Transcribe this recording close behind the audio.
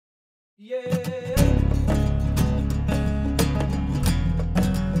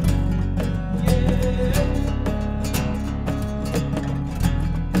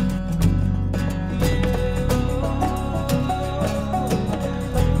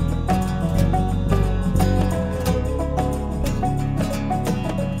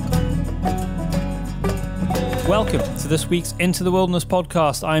Welcome to this week's Into the Wilderness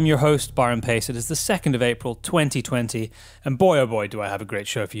podcast. I am your host, Byron Pace. It is the 2nd of April, 2020, and boy oh boy do I have a great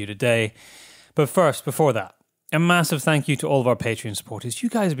show for you today. But first, before that, a massive thank you to all of our Patreon supporters. You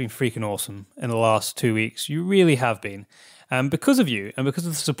guys have been freaking awesome in the last 2 weeks. You really have been. And because of you, and because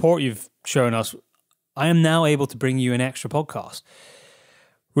of the support you've shown us, I am now able to bring you an extra podcast.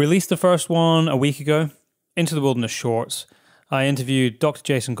 We released the first one a week ago, Into the Wilderness Shorts. I interviewed Dr.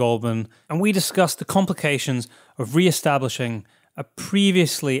 Jason Goldman, and we discussed the complications of re-establishing a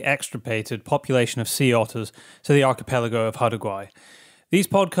previously extirpated population of sea otters to the archipelago of Haudegui. These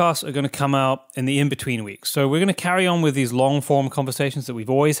podcasts are going to come out in the in-between weeks, so we're going to carry on with these long-form conversations that we've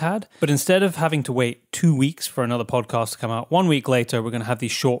always had, but instead of having to wait 2 weeks for another podcast to come out, 1 week later we're going to have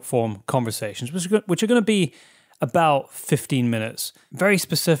these short-form conversations, which are going to be about 15 minutes. Very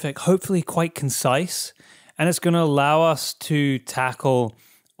specific, hopefully quite concise, and it's going to allow us to tackle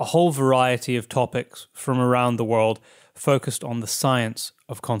a whole variety of topics from around the world focused on the science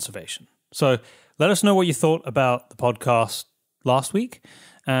of conservation. So let us know what you thought about the podcast last week,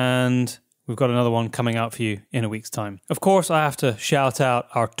 and we've got another one coming out for you in a week's time. Of course, I have to shout out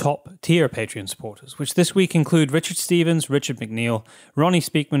our top-tier Patreon supporters, which this week include Richard Stevens, Richard McNeil, Ronnie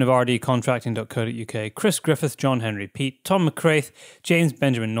Speakman of rdcontracting.co.uk, Chris Griffith, John Henry Pete, Tom McCraith, James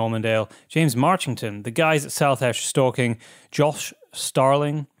Benjamin Normandale, James Marchington, the guys at South Ayrshire Stalking, Josh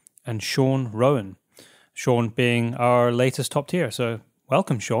Starling, and Sean Rowan. Sean being our latest top tier, so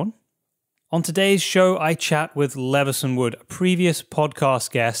welcome, Sean. On today's show, I chat with Levison Wood, a previous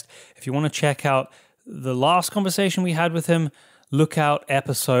podcast guest. If you want to check out the last conversation we had with him, look out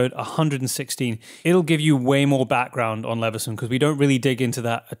episode 116. It'll give you way more background on Levison because we don't really dig into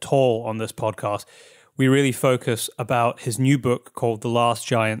that at all on this podcast. We really focus about his new book called The Last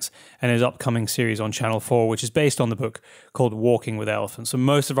Giants and his upcoming series on Channel 4, which is based on the book called Walking with Elephants. So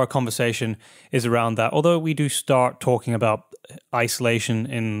most of our conversation is around that, although we do start talking about isolation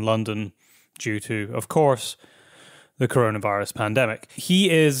in London due to, of course, the coronavirus pandemic. He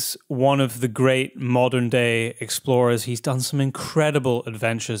is one of the great modern-day explorers. He's done some incredible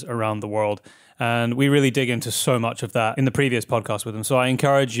adventures around the world, and we really dig into so much of that in the previous podcast with him. So I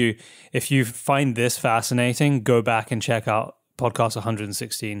encourage you, if you find this fascinating, go back and check out podcast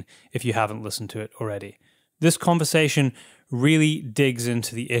 116 if you haven't listened to it already. This conversation really digs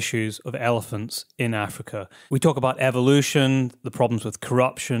into the issues of elephants in Africa. We talk about evolution, the problems with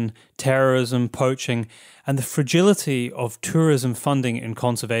corruption, terrorism, poaching, and the fragility of tourism funding in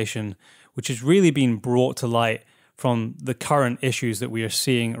conservation, which has really been brought to light from the current issues that we are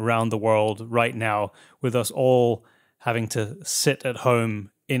seeing around the world right now, with us all having to sit at home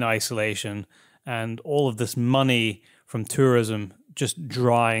in isolation and all of this money from tourism just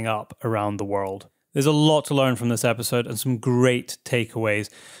drying up around the world. There's a lot to learn from this episode and some great takeaways.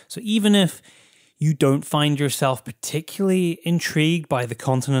 So even if you don't find yourself particularly intrigued by the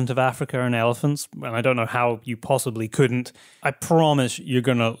continent of Africa and elephants, and I don't know how you possibly couldn't, I promise you're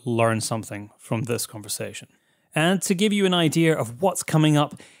going to learn something from this conversation. And to give you an idea of what's coming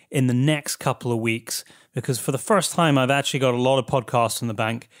up in the next couple of weeks, because for the first time I've actually got a lot of podcasts in the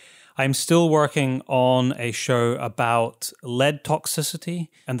bank, I'm still working on a show about lead toxicity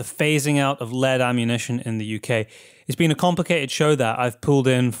and the phasing out of lead ammunition in the UK. It's been a complicated show that I've pulled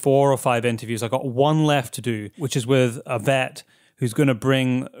in 4 or 5 interviews. I've got one left to do, which is with a vet who's going to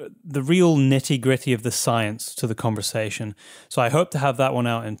bring the real nitty-gritty of the science to the conversation. So I hope to have that one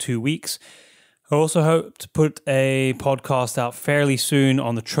out in 2 weeks. I also hope to put a podcast out fairly soon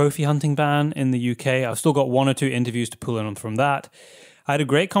on the trophy hunting ban in the UK. I've still got 1 or 2 interviews to pull in on from that. I had a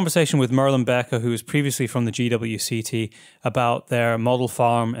great conversation with Merlin Becker, who was previously from the GWCT, about their model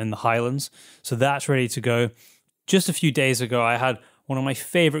farm in the Highlands. So that's ready to go. Just a few days ago, I had one of my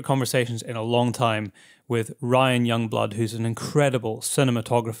favorite conversations in a long time with Ryan Youngblood, who's an incredible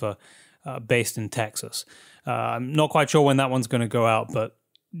cinematographer based in Texas. I'm not quite sure when that one's going to go out, but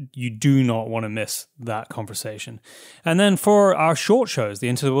you do not want to miss that conversation. And then for our short shows, the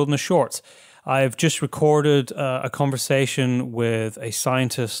Into the Wilderness Shorts, I've just recorded a conversation with a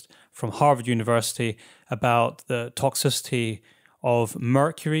scientist from Harvard University about the toxicity of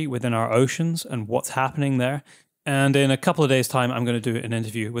mercury within our oceans and what's happening there. And in a couple of days' time, I'm going to do an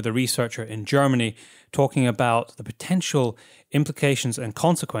interview with a researcher in Germany talking about the potential implications and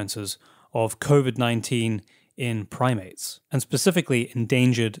consequences of COVID-19 in primates, and specifically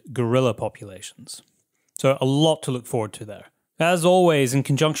endangered gorilla populations. So a lot to look forward to there. As always, in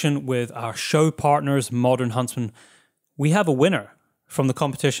conjunction with our show partners, Modern Huntsman, we have a winner from the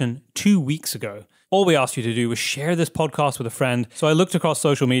competition 2 weeks ago. All we asked you to do was share this podcast with a friend. So I looked across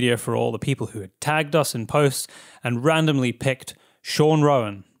social media for all the people who had tagged us in posts and randomly picked Sean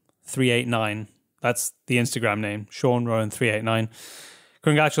Rowan 389. That's the Instagram name, Sean Rowan 389.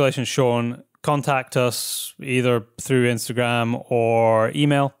 Congratulations, Sean. Contact us either through Instagram or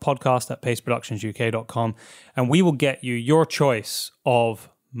email, podcast@paceproductionsuk.com, and we will get you your choice of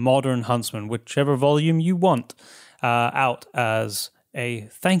Modern Huntsman, whichever volume you want, out as a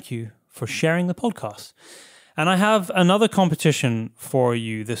thank you for sharing the podcast. And I have another competition for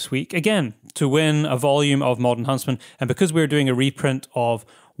you this week, again, to win a volume of Modern Huntsman. And because we're doing a reprint of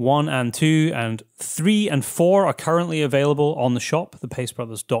 1 and 2 and 3 and 4 are currently available on the shop,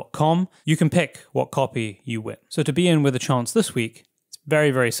 thepacebrothers.com, you can pick what copy you win. So to be in with a chance this week, it's very,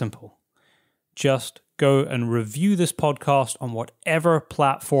 very simple. Just go and review this podcast on whatever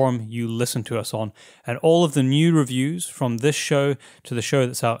platform you listen to us on. And all of the new reviews from this show to the show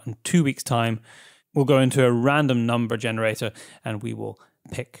that's out in 2 weeks' time will go into a random number generator and we will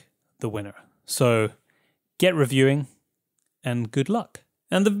pick the winner. So get reviewing and good luck.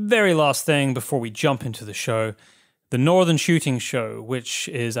 And the very last thing before we jump into the show, the Northern Shooting Show, which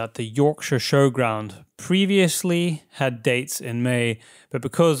is at the Yorkshire Showground, previously had dates in May, but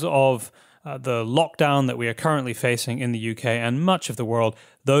because of the lockdown that we are currently facing in the UK and much of the world,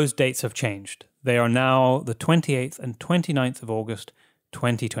 those dates have changed. They are now the 28th and 29th of August,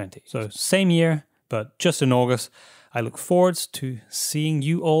 2020. So same year, but just in August. I look forward to seeing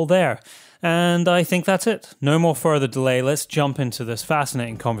you all there. And I think that's it. No more further delay. Let's jump into this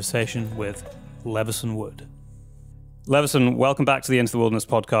fascinating conversation with Levison Wood. Levison, welcome back to the Into the Wilderness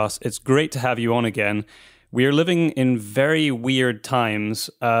podcast. It's great to have you on again. We are living in very weird times.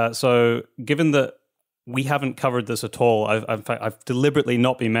 So given that we haven't covered this at all, I've deliberately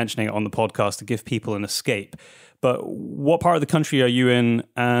not been mentioning it on the podcast to give people an escape. But what part of the country are you in,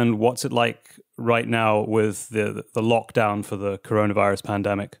 and what's it like right now with the lockdown for the coronavirus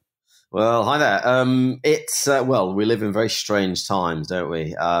pandemic? Well, hi there. We live in very strange times, don't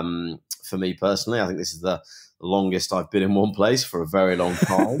we? For me personally, I think this is the longest I've been in one place for a very long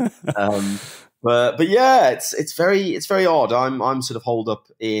time. But yeah, it's very odd. I'm sort of holed up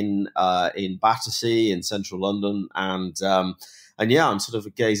in Battersea in central London, and yeah, I'm sort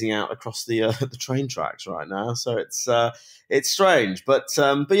of gazing out across the train tracks right now. So it's strange, but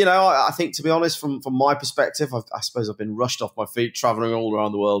you know, I think, to be honest, from my perspective, I suppose I've been rushed off my feet traveling all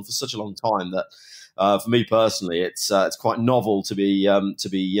around the world for such a long time that for me personally, it's quite novel to be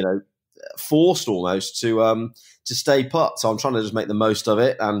you know, forced almost to stay put. So I'm trying to just make the most of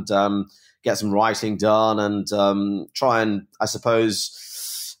it and get some writing done and try and, I suppose,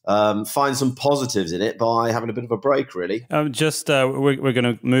 find some positives in it by having a bit of a break, really. We're going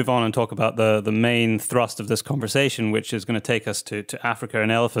to move on and talk about the main thrust of this conversation, which is going to take us to Africa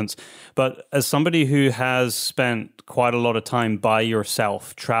and elephants. But as somebody who has spent quite a lot of time by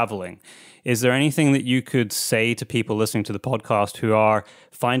yourself traveling, is there anything that you could say to people listening to the podcast who are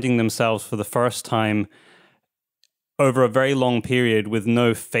finding themselves for the first time over a very long period with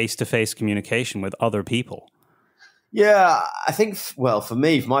no face-to-face communication with other people? Yeah, I think, well, for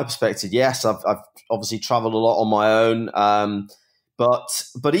me, from my perspective, yes, I've obviously traveled a lot on my own.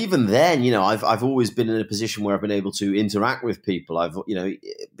 But even then, you know, I've always been in a position where I've been able to interact with people. I've, you know,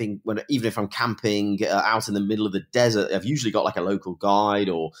 even if I'm camping out in the middle of the desert, I've usually got like a local guide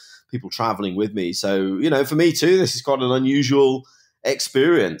or people traveling with me. So, you know, for me too, this is quite an unusual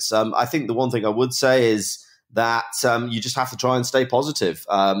experience. I think the one thing I would say is that you just have to try and stay positive,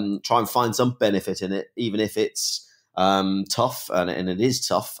 try and find some benefit in it, even if it's tough, and it is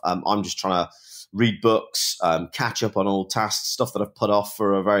tough. I'm just trying to read books, catch up on old tasks, stuff that I've put off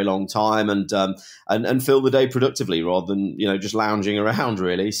for a very long time, and fill the day productively rather than, you know, just lounging around,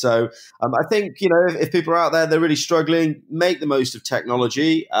 really. So I think, you know, if people are out there, they're really struggling, make the most of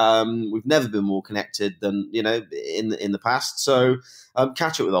technology. We've never been more connected than, you know, in the past. So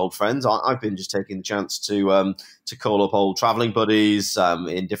catch up with old friends. I've been just taking the chance to call up old traveling buddies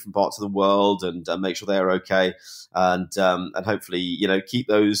in different parts of the world and make sure they're okay, and hopefully, you know, keep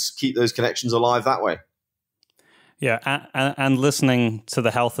those connections alive that way. Yeah, and listening to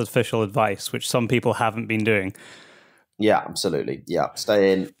the health official advice, which some people haven't been doing. Yeah, absolutely. Yeah,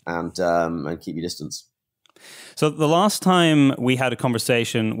 stay in and keep your distance. So the last time we had a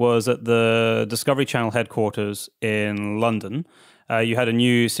conversation was at the Discovery Channel headquarters in London. You had a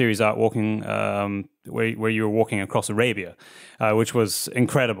new series out walking, where you were walking across Arabia, which was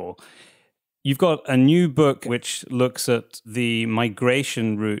incredible. You've got a new book which looks at the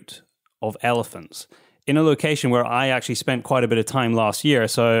migration route of elephants in a location where I actually spent quite a bit of time last year.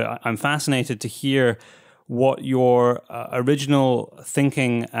 So I'm fascinated to hear what your original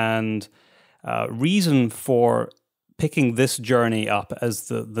thinking and reason for picking this journey up as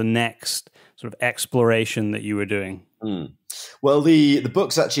the next sort of exploration that you were doing. Well, the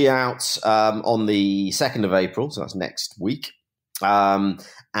book's actually out on the 2nd of April, so that's next week.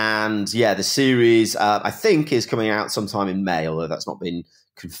 And yeah, the series I think is coming out sometime in May, although that's not been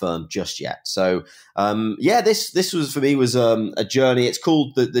confirmed just yet. So this was for me was a journey. It's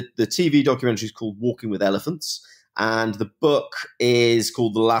called the TV documentary is called Walking with Elephants, and the book is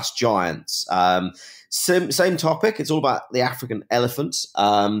called The Last Giants. Same topic. It's all about the African elephant.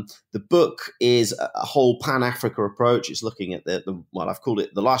 The book is a whole Pan-Africa approach. It's looking at I've called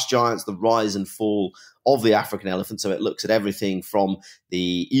it The Last Giants, the rise and fall of the African elephant. So it looks at everything from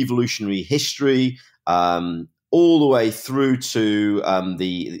the evolutionary history all the way through to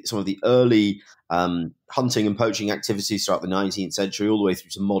some of the early hunting and poaching activities throughout the 19th century, all the way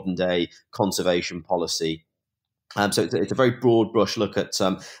through to modern day conservation policy. So it's a very broad brush look at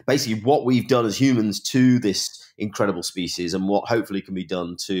basically what we've done as humans to this incredible species and what hopefully can be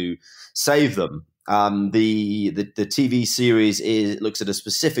done to save them. The TV series looks at a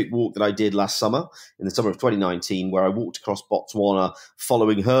specific walk that I did last summer, in the summer of 2019, where I walked across Botswana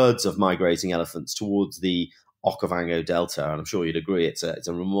following herds of migrating elephants towards the Okavango Delta, and I'm sure you'd agree it's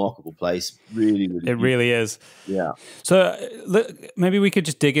a remarkable place. Really, it really is. Yeah. So maybe we could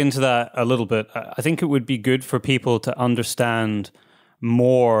just dig into that a little bit. I think it would be good for people to understand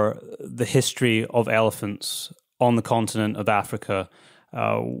more the history of elephants on the continent of Africa,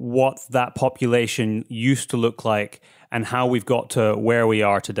 what that population used to look like, and how we've got to where we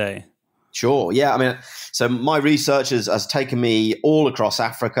are today. Sure. Yeah. I mean, so my research has taken me all across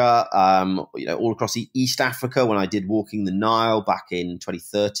Africa, all across East Africa when I did Walking the Nile back in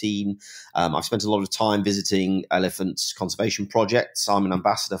 2013. I've spent a lot of time visiting elephant conservation projects. I'm an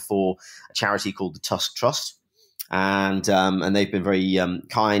ambassador for a charity called the Tusk Trust. And they've been very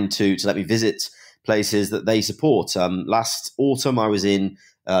kind to let me visit places that they support. Last autumn, I was in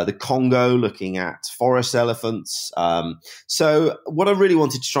the Congo looking at forest elephants. So what I really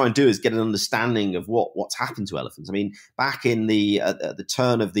wanted to try and do is get an understanding of what's happened to elephants. I mean, back in the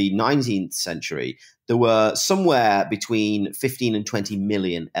turn of the 19th century, there were somewhere between 15 and 20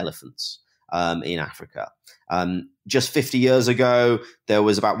 million elephants in Africa. Just 50 years ago, there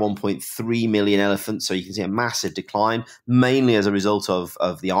was about 1.3 million elephants. So you can see a massive decline, mainly as a result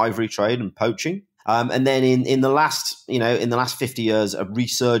of the ivory trade and poaching. And then in the last 50 years, a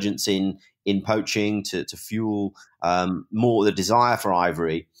resurgence in poaching to fuel more the desire for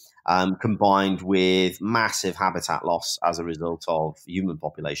ivory, combined with massive habitat loss as a result of human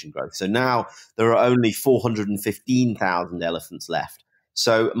population growth. So now there are only 415,000 elephants left.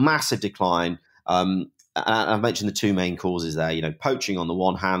 So massive decline. I've mentioned the two main causes there. Poaching on the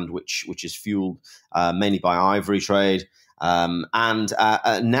one hand, which is fueled mainly by ivory trade. And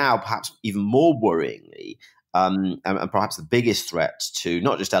now, perhaps even more worryingly, and perhaps the biggest threat to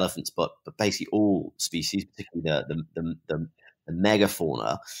not just elephants, but basically all species, particularly the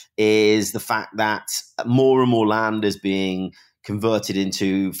megafauna, is the fact that more and more land is being converted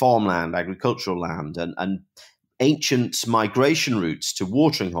into farmland, agricultural land, and ancient migration routes to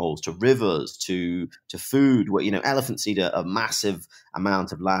watering holes, to rivers, to food, where elephants need a massive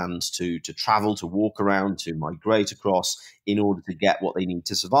amount of land to travel, to walk around, to migrate across in order to get what they need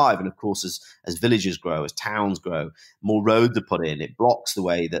to survive. And of course, as villages grow, as towns grow, more roads are put in. It blocks the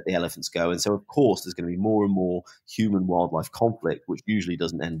way that the elephants go, and so of course there's going to be more and more human-wildlife conflict, which usually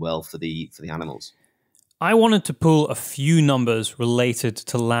doesn't end well for the animals. I wanted to pull a few numbers related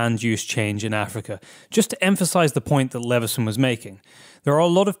to land use change in Africa, just to emphasize the point that Levison was making. There are a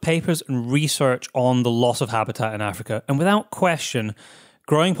lot of papers and research on the loss of habitat in Africa, and without question,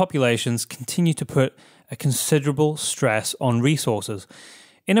 growing populations continue to put a considerable stress on resources.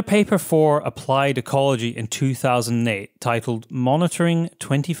 In a paper for Applied Ecology in 2008, titled Monitoring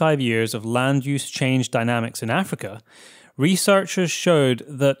 25 Years of Land Use Change Dynamics in Africa, researchers showed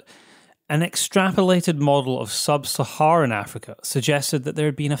that an extrapolated model of sub-Saharan Africa suggested that there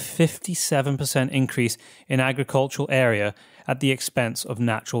had been a 57% increase in agricultural area at the expense of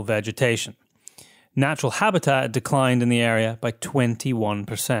natural vegetation. Natural habitat declined in the area by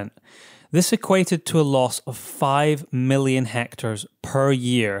 21%. This equated to a loss of 5 million hectares per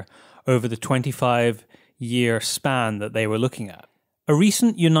year over the 25-year span that they were looking at. A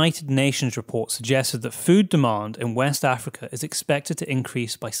recent United Nations report suggested that food demand in West Africa is expected to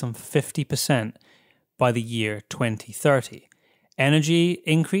increase by some 50% by the year 2030. Energy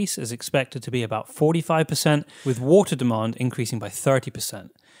increase is expected to be about 45%, with water demand increasing by 30%.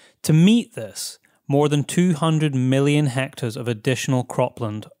 To meet this, more than 200 million hectares of additional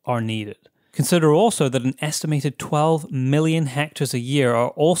cropland are needed. Consider also that an estimated 12 million hectares a year are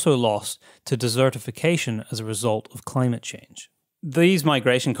also lost to desertification as a result of climate change. These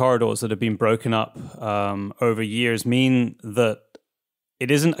migration corridors that have been broken up over years mean that it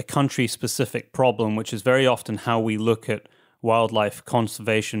isn't a country-specific problem, which is very often how we look at wildlife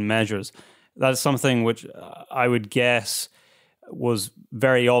conservation measures. That's something which I would guess was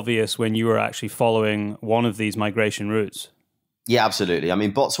very obvious when you were actually following one of these migration routes. Yeah, absolutely. I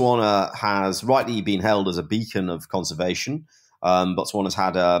mean, Botswana has rightly been held as a beacon of conservation. Botswana's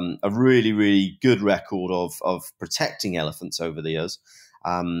had a really, really good record of protecting elephants over the years.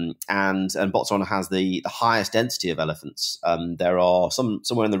 And Botswana has the highest density of elephants. There are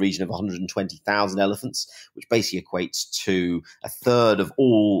somewhere in the region of 120,000 elephants, which basically equates to a third of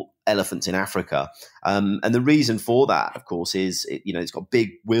all elephants in Africa. And the reason for that, of course, is it's got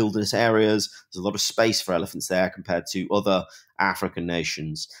big wilderness areas. There's a lot of space for elephants there compared to other African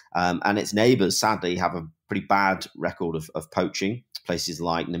nations. And its neighbors, sadly, have a pretty bad record of poaching. Places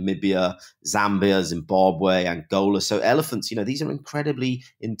like Namibia, Zambia, Zimbabwe, Angola. So elephants, these are incredibly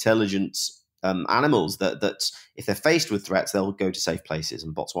intelligent animals that if they're faced with threats, they'll go to safe places.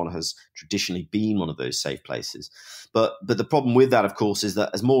 And Botswana has traditionally been one of those safe places. But the problem with that, of course, is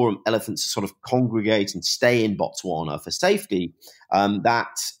that as more elephants sort of congregate and stay in Botswana for safety,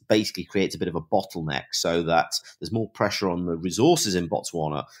 that basically creates a bit of a bottleneck, so that there's more pressure on the resources in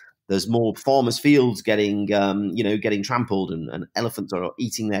Botswana. There's more farmers' fields getting trampled, and elephants are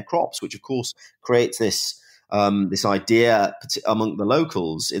eating their crops, which of course creates this idea among the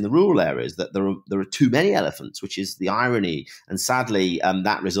locals in the rural areas that there are too many elephants, which is the irony. And sadly,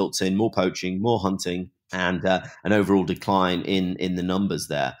 that results in more poaching, more hunting, and an overall decline in the numbers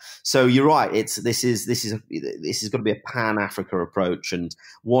there. So you're right. This is got to be a Pan-Africa approach. And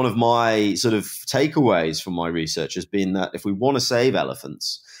one of my sort of takeaways from my research has been that if we want to save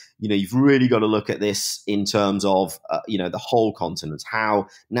elephants, you've really got to look at this in terms of, the whole continent, how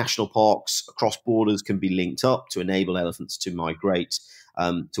national parks across borders can be linked up to enable elephants to migrate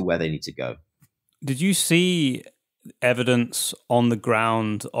to where they need to go. Did you see evidence on the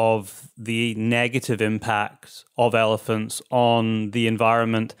ground of the negative impact of elephants on the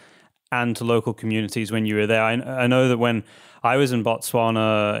environment and to local communities when you were there? I know that when I was in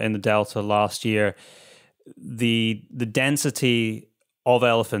Botswana in the Delta last year, the density of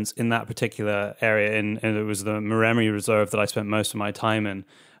elephants in that particular area, and it was the Maremre Reserve that I spent most of my time in.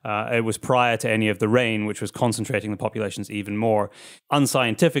 It was prior to any of the rain, which was concentrating the populations even more.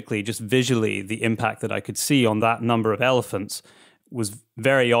 Unscientifically, just visually, the impact that I could see on that number of elephants was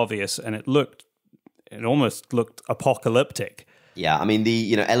very obvious, and it almost looked apocalyptic. Yeah, I mean,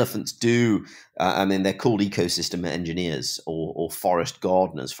 elephants do, they're called ecosystem engineers or forest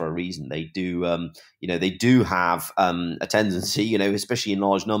gardeners for a reason. They do, they do have a tendency, especially in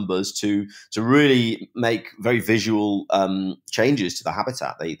large numbers, to really make very visual changes to the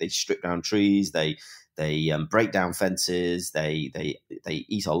habitat. They strip down trees, they break down fences, they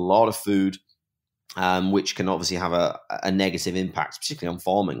eat a lot of food, which can obviously have a negative impact, particularly on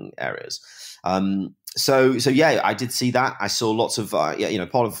farming areas. So yeah, I did see that. I saw lots of, part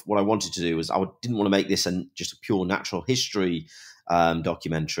of what I wanted to do was I didn't want to make this just a pure natural history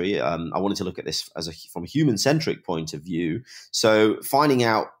documentary. I wanted to look at this from a human-centric point of view. So finding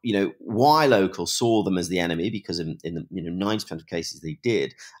out, why locals saw them as the enemy, because in the 90% of cases they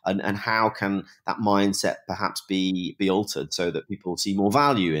did, and how can that mindset perhaps be altered so that people see more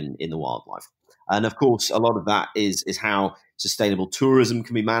value in the wildlife. And of course, a lot of that is how sustainable tourism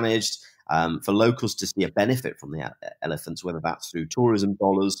can be managed. For locals to see a benefit from the elephants, whether that's through tourism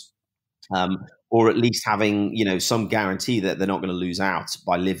dollars, or at least having some guarantee that they're not going to lose out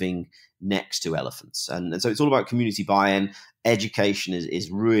by living next to elephants. And so it's all about community buy-in. Education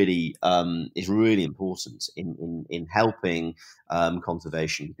is really important in helping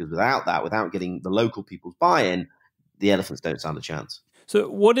conservation, because without getting the local people's buy-in, the elephants don't stand a chance. So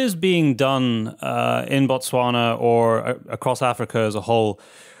what is being done in Botswana or across Africa as a whole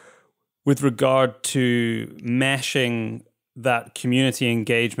with regard to meshing that community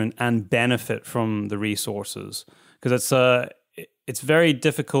engagement and benefit from the resources? Because it's very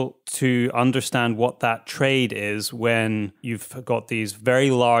difficult to understand what that trade is when you've got these very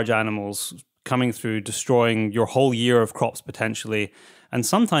large animals coming through, destroying your whole year of crops potentially, and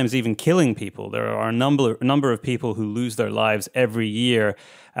sometimes even killing people. There are a number of people who lose their lives every year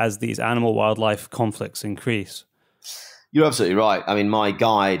as these animal-wildlife conflicts increase. You're absolutely right. I mean, my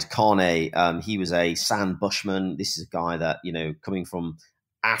guide, Carne, he was a sand bushman. This is a guy that, coming from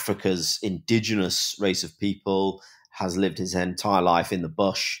Africa's indigenous race of people, has lived his entire life in the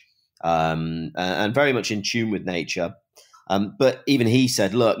bush, and very much in tune with nature. But even he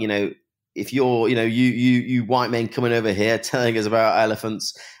said, look, if you're, you white men coming over here telling us about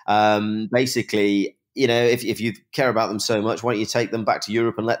elephants, basically, if you care about them so much, why don't you take them back to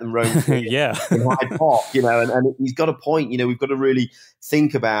Europe and let them roam yeah. in Hyde Park, and he's got a point. We've got to really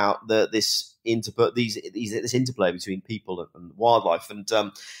think about this interplay between people and wildlife, and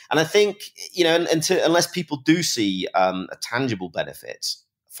I think unless people do see a tangible benefit,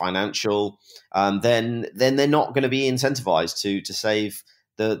 financial, then they're not going to be incentivized to save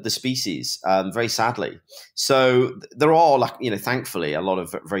the species, very sadly. So there are, thankfully, a lot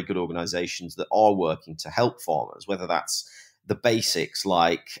of very good organizations that are working to help farmers, whether that's the basics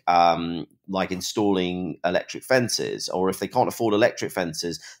like installing electric fences, or if they can't afford electric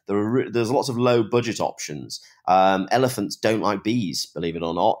fences, there's lots of low budget options. Elephants don't like bees, believe it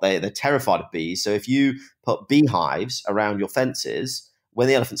or not. They're terrified of bees. So if you put beehives around your fences, when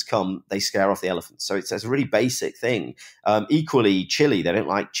the elephants come, they scare off the elephants. So it's a really basic thing. Equally, chili, they don't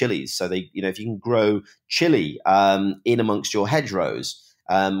like chilies. So if you can grow chili in amongst your hedgerows,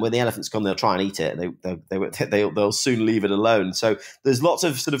 when the elephants come, they'll try and eat it. They'll soon leave it alone. So there's lots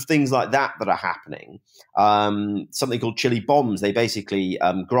of sort of things like that are happening. Something called chili bombs. They basically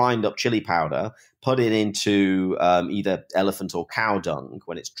grind up chili powder, put it into either elephant or cow dung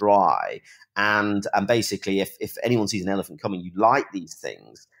when it's dry, and basically, if anyone sees an elephant coming, you light these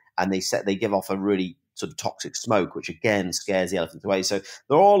things, and they give off a really sort of toxic smoke, which again scares the elephants away. So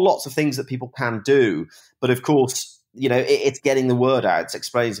there are lots of things that people can do, but of course, it's getting the word out. It's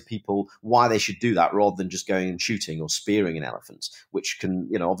explaining to people why they should do that rather than just going and shooting or spearing an elephant, which can,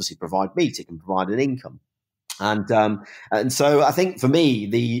 obviously provide meat. It can provide an income. And so I think for me,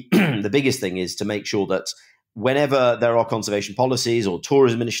 the the biggest thing is to make sure that whenever there are conservation policies or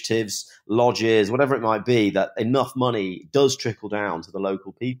tourism initiatives, lodges, whatever it might be, that enough money does trickle down to the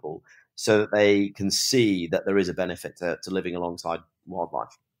local people so that they can see that there is a benefit to living alongside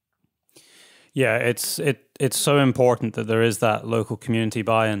wildlife. Yeah, it's so important that there is that local community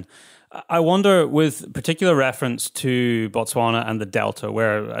buy-in. I wonder, with particular reference to Botswana and the Delta,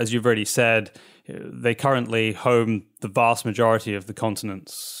 where, as you've already said, they currently home the vast majority of the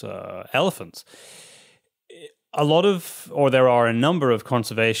continent's elephants. There are a number of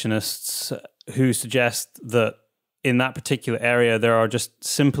conservationists who suggest that in that particular area, there are just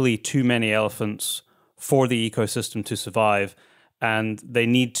simply too many elephants for the ecosystem to survive, and they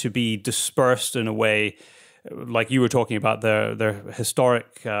need to be dispersed in a way, like you were talking about, their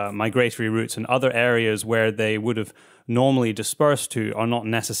historic migratory routes and other areas where they would have normally dispersed to are not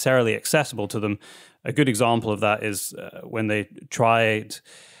necessarily accessible to them. A good example of that is when they tried,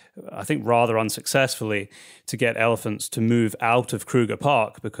 I think rather unsuccessfully, to get elephants to move out of Kruger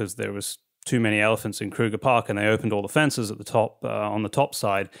Park because there was too many elephants in Kruger Park, and they opened all the fences at the top on the top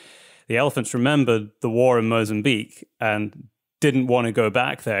side. The elephants remembered the war in Mozambique and didn't want to go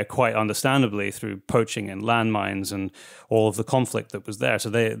back there, quite understandably, through poaching and landmines and all of the conflict that was there.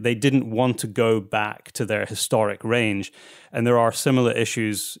 So they didn't want to go back to their historic range. And there are similar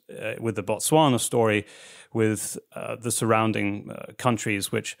issues with the Botswana story, with the surrounding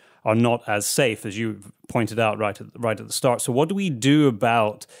countries, which are not as safe, as you pointed out right at the start. So what do we do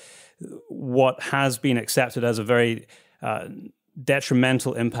about what has been accepted as a very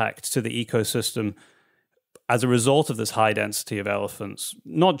detrimental impact to the ecosystem as a result of this high density of elephants,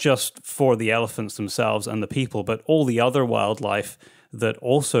 not just for the elephants themselves and the people, but all the other wildlife that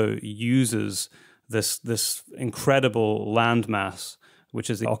also uses this incredible landmass, which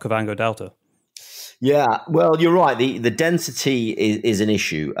is the Okavango Delta? Yeah, well, you're right. The density is an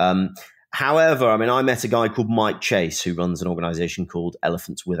issue. However, I mean, I met a guy called Mike Chase who runs an organization called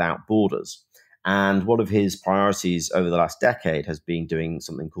Elephants Without Borders. And one of his priorities over the last decade has been doing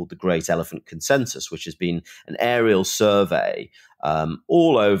something called the Great Elephant Consensus, which has been an aerial survey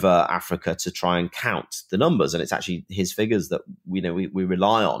all over Africa to try and count the numbers. And it's actually his figures that we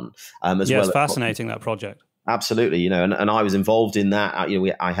rely on as well. Yeah, it's fascinating, that project. Absolutely, and I was involved in that.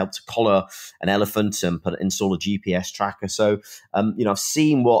 I helped to collar an elephant and install a GPS tracker. So, I've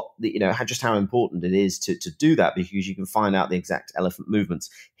seen just how important it is to do that, because you can find out the exact elephant movements.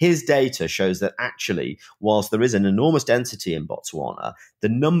 His data shows that actually, whilst there is an enormous density in Botswana, the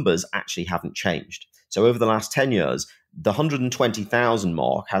numbers actually haven't changed. So over the last 10 years, the 120,000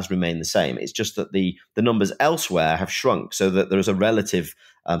 mark has remained the same. It's just that the numbers elsewhere have shrunk, so that there is a relative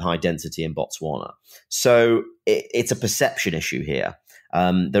high density in Botswana. So it's a perception issue here.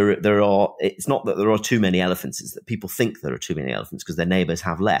 There are. It's not that there are too many elephants; it's that people think there are too many elephants because their neighbours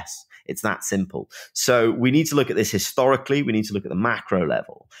have less. It's that simple. So we need to look at this historically. We need to look at the macro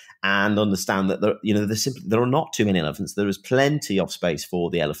level and understand that there are not too many elephants. There is plenty of space for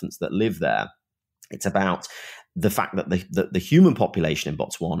the elephants that live there. It's about the fact that the human population in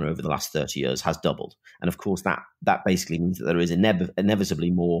Botswana over the last 30 years has doubled. And of course, that basically means that there is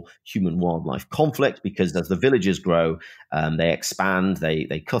inevitably more human-wildlife conflict, because as the villages grow, they expand,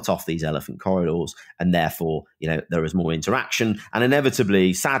 they cut off these elephant corridors, and therefore, there is more interaction. And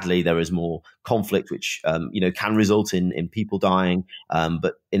inevitably, sadly, there is more conflict, which, can result in people dying,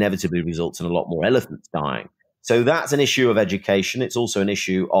 but inevitably results in a lot more elephants dying. So that's an issue of education. It's also an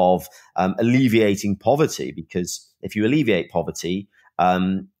issue of alleviating poverty, because if you alleviate poverty,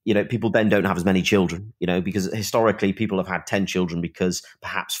 people then don't have as many children, because historically people have had 10 children because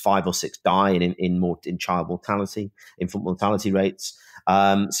perhaps 5 or 6 die in child mortality, infant mortality rates.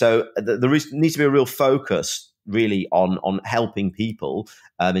 So there needs to be a real focus really on helping people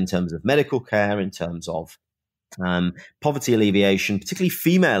in terms of medical care, in terms of poverty alleviation, particularly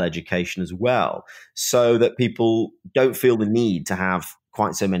female education as well, so that people don't feel the need to have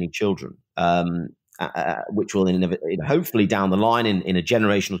quite so many children, which will hopefully down the line in a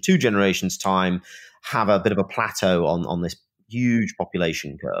generation or 2 generations' time have a bit of a plateau on this huge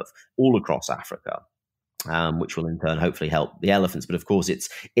population curve all across Africa. Which will in turn hopefully help the elephants. But of course, it's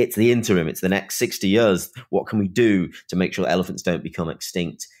the interim. It's the next 60 years. What can we do to make sure elephants don't become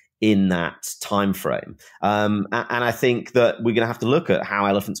extinct in that time frame? And I think that we're going to have to look at how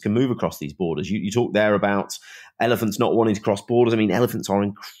elephants can move across these borders. You talked there about elephants not wanting to cross borders. I mean, elephants are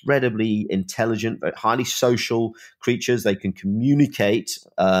incredibly intelligent, highly social creatures. They can communicate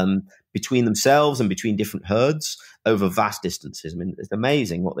between themselves and between different herds over vast distances. I mean, it's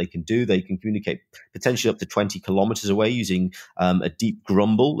amazing what they can do. They can communicate potentially up to 20 kilometers away using a deep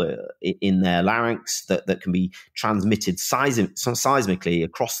grumble in their larynx that can be transmitted seismically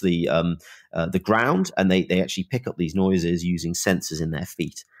across the ground, and they actually pick up these noises using sensors in their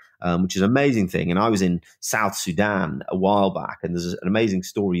feet. Which is an amazing thing. And I was in South Sudan a while back, and there's an amazing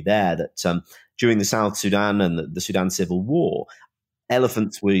story there that during the South Sudan and the Sudan Civil War,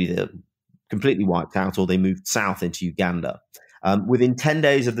 elephants were either completely wiped out or they moved south into Uganda. Within 10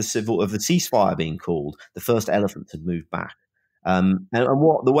 days of the ceasefire being called, the first elephants had moved back. And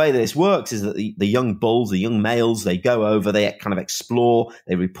what the way this works is that the young bulls, the young males, they go over, they kind of explore,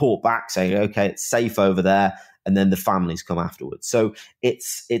 they report back saying, okay, it's safe over there, and then the families come afterwards. So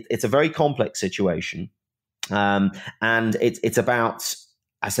it's a very complex situation, and it's about,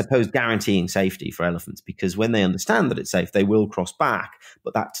 I suppose, guaranteeing safety for elephants, because when they understand that it's safe, they will cross back.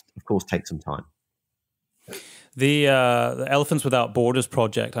 But that, of course, takes some time. The Elephants Without Borders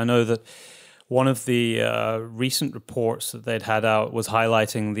project, I know that one of the recent reports that they'd had out was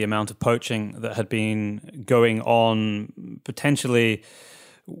highlighting the amount of poaching that had been going on, potentially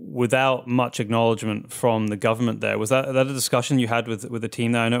without much acknowledgement from the government there. Was that a discussion you had with the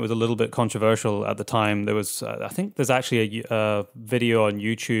team there? I know it was a little bit controversial at the time. There was, I think there's actually a video on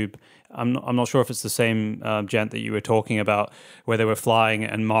YouTube. I'm not sure if it's the same gent that you were talking about, where they were flying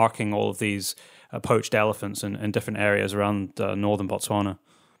and marking all of these poached elephants in different areas around northern Botswana.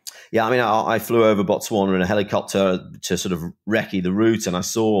 Yeah, I mean, I flew over Botswana in a helicopter to sort of recce the route, and I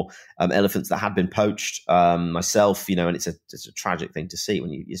saw elephants that had been poached myself, and it's a tragic thing to see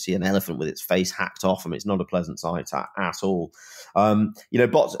when you see an elephant with its face hacked off. I mean, it's not a pleasant sight at all.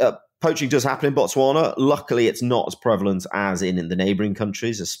 Poaching does happen in Botswana. Luckily, it's not as prevalent as in the neighboring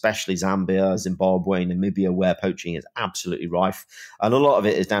countries, especially Zambia, Zimbabwe, Namibia, where poaching is absolutely rife. And a lot of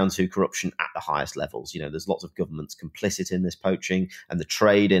it is down to corruption at the highest levels. There's lots of governments complicit in this poaching and the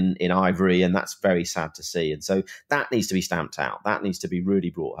trade in ivory, and that's very sad to see. And so that needs to be stamped out. That needs to be really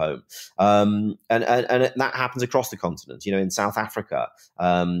brought home. And that happens across the continent. In South Africa,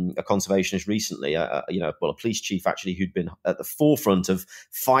 a conservationist recently, a police chief actually, who'd been at the forefront of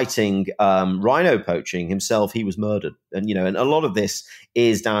fighting rhino poaching himself, he was murdered. And a lot of this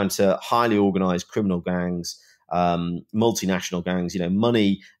is down to highly organized criminal gangs, multinational gangs,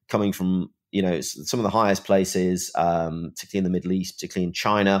 money coming from some of the highest places, particularly in the Middle East, particularly in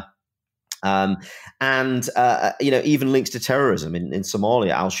China. Even links to terrorism in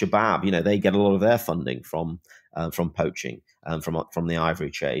Somalia. Al-Shabaab, they get a lot of their funding from poaching, from the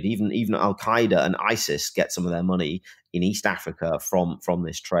ivory trade. Even Al-Qaeda and ISIS get some of their money in East Africa from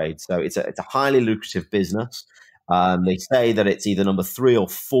this trade. So it's a highly lucrative business. They say that it's either number 3 or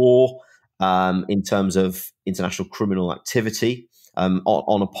 4 in terms of international criminal activity,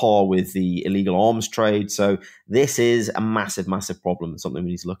 on a par with the illegal arms trade. So this is a massive, massive problem and something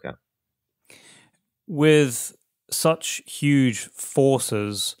we need to look at. With such huge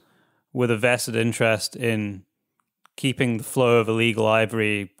forces with a vested interest in keeping the flow of illegal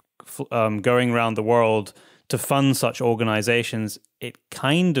ivory going around the world to fund such organizations, it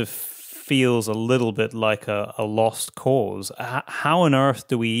kind of feels a little bit like a lost cause. How on earth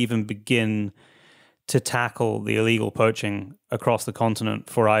do we even begin to tackle the illegal poaching across the continent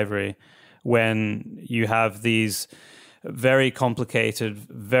for ivory when you have these very complicated,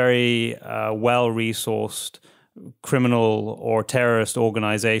 very well-resourced criminal or terrorist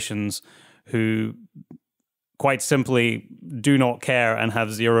organizations who quite simply do not care and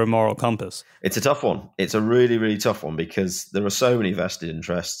have zero moral compass? It's a tough one. It's a really, really tough one because there are so many vested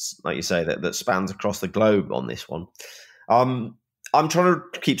interests, like you say, that spans across the globe on this one. I'm trying to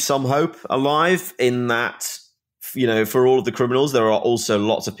keep some hope alive in that, for all of the criminals, there are also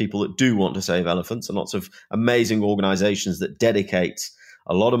lots of people that do want to save elephants and lots of amazing organizations that dedicate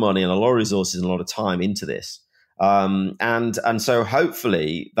a lot of money and a lot of resources and a lot of time into this. And so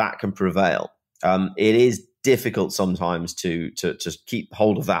hopefully that can prevail. It is difficult sometimes to keep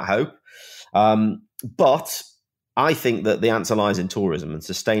hold of that hope. But I think that the answer lies in tourism and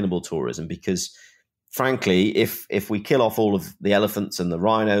sustainable tourism, because frankly, if we kill off all of the elephants and the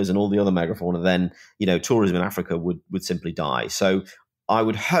rhinos and all the other megafauna, then, tourism in Africa would simply die. So I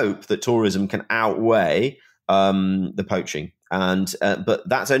would hope that tourism can outweigh the poaching. But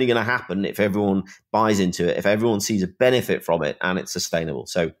that's only going to happen if everyone buys into it, if everyone sees a benefit from it and it's sustainable.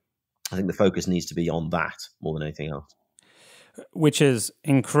 So I think the focus needs to be on that more than anything else. Which is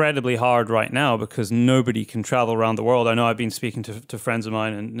incredibly hard right now because nobody can travel around the world. I know I've been speaking to friends of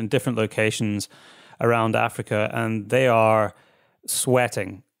mine in different locations around Africa, and they are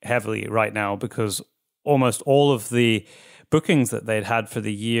sweating heavily right now because almost all of the bookings that they'd had for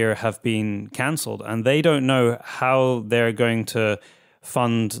the year have been cancelled, and they don't know how they're going to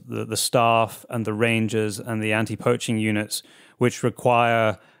fund the staff and the rangers and the anti-poaching units, which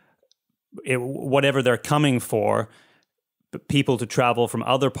require whatever they're coming for, people to travel from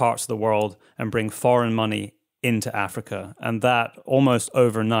other parts of the world and bring foreign money into Africa. And that almost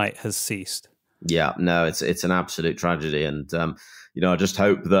overnight has ceased. Yeah, no, it's an absolute tragedy. And, I just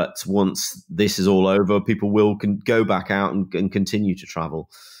hope that once this is all over, people will go back out and continue to travel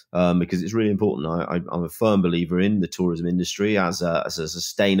because it's really important. I'm a firm believer in the tourism industry as a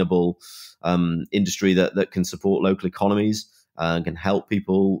sustainable industry that can support local economies and can help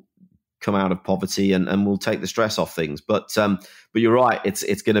people come out of poverty and will take the stress off things. But you're right,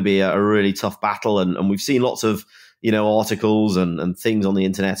 it's going to be a really tough battle. And we've seen lots of, articles and things on the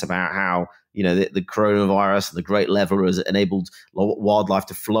internet about how, the coronavirus and the Great Leveler has enabled wildlife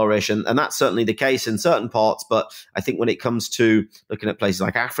to flourish. And that's certainly the case in certain parts. But I think when it comes to looking at places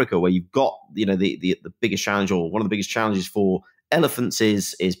like Africa, where you've got, the biggest challenge, or one of the biggest challenges for elephants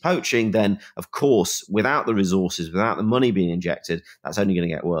is poaching, then of course, without the resources, without the money being injected, that's only going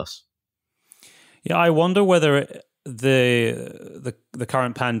to get worse. Yeah, I wonder whether the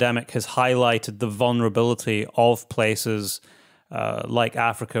current pandemic has highlighted the vulnerability of places like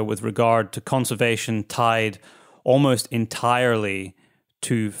Africa with regard to conservation tied almost entirely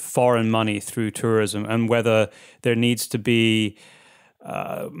to foreign money through tourism, and whether there needs to be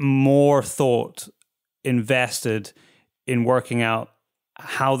more thought invested in working out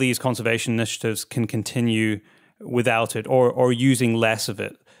how these conservation initiatives can continue without it, or using less of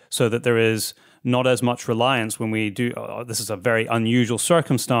it, so that there is not as much reliance when we do. This is a very unusual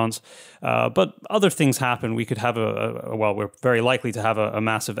circumstance, but other things happen. We could have we're very likely to have a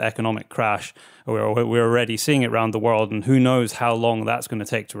massive economic crash. We're already seeing it around the world, and who knows how long that's going to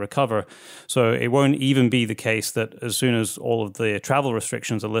take to recover. So it won't even be the case that as soon as all of the travel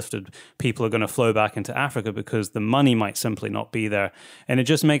restrictions are lifted, people are going to flow back into Africa because the money might simply not be there. And it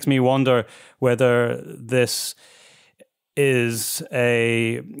just makes me wonder whether this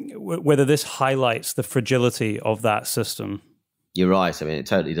whether this highlights the fragility of that system. You're right. I mean, it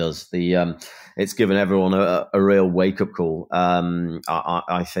totally does. It's given everyone a real wake up call.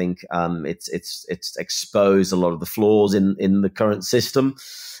 I think it's exposed a lot of the flaws in the current system.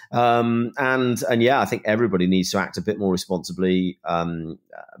 And yeah, I think everybody needs to act a bit more responsibly,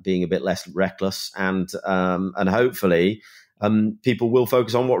 being a bit less reckless, and hopefully people will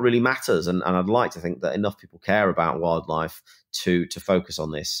focus on what really matters. And I'd like to think that enough people care about wildlife to focus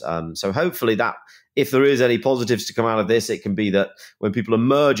on this. So hopefully that, if there is any positives to come out of this, it can be that when people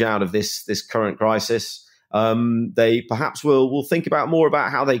emerge out of this current crisis, they perhaps will think more about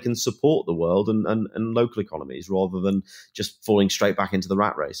how they can support the world and local economies, rather than just falling straight back into the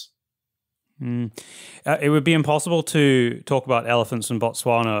rat race. It would be impossible to talk about elephants in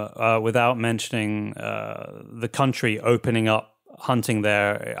Botswana without mentioning the country opening up hunting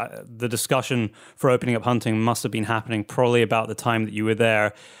there. The discussion for opening up hunting must have been happening probably about the time that you were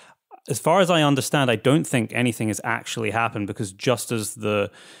there. As far as I understand, I don't think anything has actually happened, because just as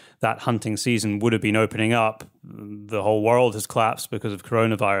that hunting season would have been opening up, the whole world has collapsed because of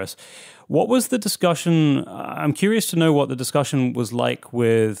coronavirus. What was the discussion? I'm curious to know what the discussion was like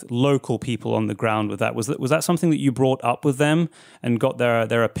with local people on the ground with that. Was that something that you brought up with them and got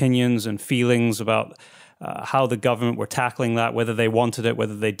their opinions and feelings about how the government were tackling that, whether they wanted it,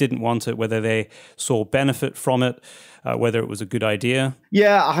 whether they didn't want it, whether they saw benefit from it, whether it was a good idea?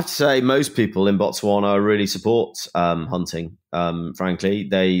 Yeah, I have to say most people in Botswana really support hunting. Frankly,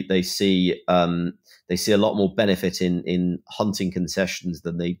 they see a lot more benefit in hunting concessions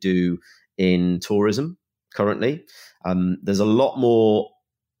than they do in tourism currently. There's a lot more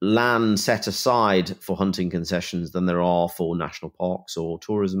land set aside for hunting concessions than there are for national parks or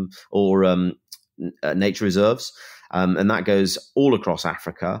tourism or nature reserves, and that goes all across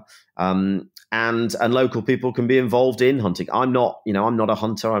Africa. And local people can be involved in hunting. I'm not a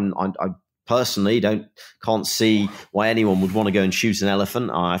hunter. I personally can't see why anyone would want to go and shoot an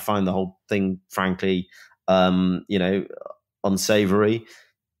elephant. I find the whole thing, frankly, unsavory.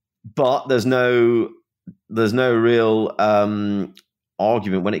 But there's no real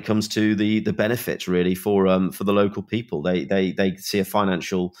argument when it comes to the benefits really for the local people. They see a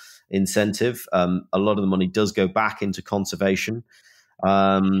financial incentive. A lot of the money does go back into conservation.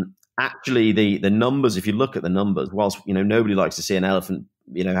 Actually, the numbers, if you look at the numbers, whilst nobody likes to see an elephant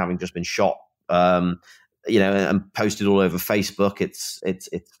having just been shot and posted all over Facebook, it's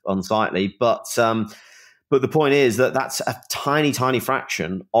unsightly. But the point is that that's a tiny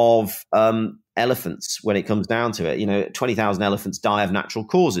fraction of elephants when it comes down to it. 20,000 elephants die of natural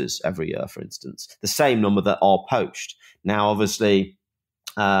causes every year, for instance. The same number that are poached. Now, obviously,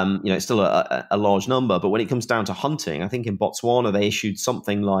 it's still a large number, but when it comes down to hunting, I think in Botswana they issued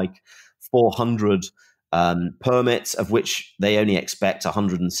something like 400 permits, of which they only expect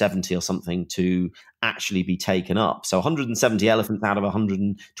 170 or something to actually be taken up. So 170 elephants out of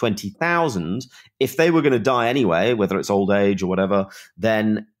 120,000, if they were going to die anyway, whether it's old age or whatever,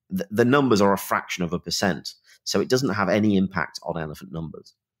 then the numbers are a fraction of a percent. So it doesn't have any impact on elephant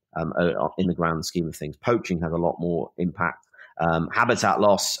numbers in the grand scheme of things. Poaching has a lot more impact. Habitat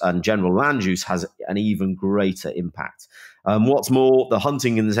loss and general land use has an even greater impact. What's more, the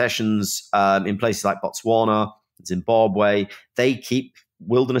hunting concessions in places like Botswana, Zimbabwe, they keep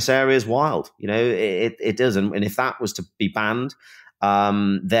wilderness areas wild. It does. And if that was to be banned,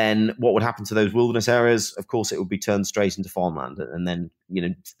 then what would happen to those wilderness areas? Of course, it would be turned straight into farmland, and then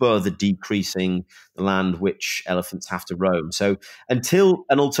further decreasing the land which elephants have to roam. So until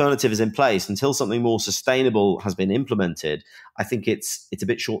an alternative is in place, until something more sustainable has been implemented, I think it's a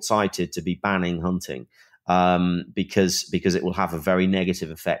bit short-sighted to be banning hunting, because it will have a very negative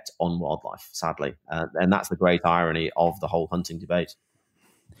effect on wildlife, sadly, and that's the great irony of the whole hunting debate.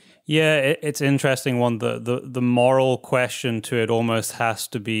 Yeah, it's interesting one. The moral question to it almost has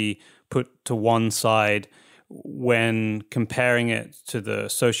to be put to one side when comparing it to the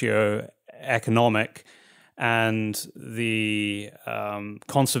socio-economic and the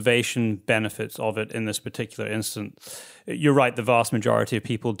conservation benefits of it in this particular instance. You're right, the vast majority of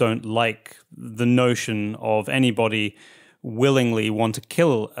people don't like the notion of anybody willingly want to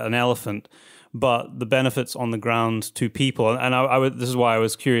kill an elephant, but the benefits on the ground to people, and this is why I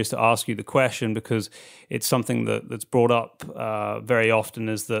was curious to ask you the question, because it's something that's brought up very often,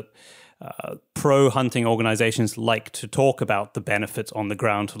 is that pro-hunting organizations like to talk about the benefits on the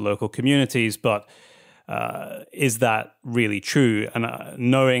ground to local communities, but is that really true? And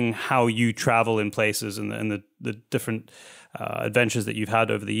knowing how you travel in places and the different adventures that you've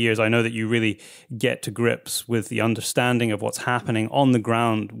had over the years, I know that you really get to grips with the understanding of what's happening on the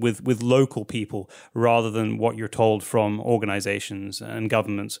ground with local people, rather than what you're told from organizations and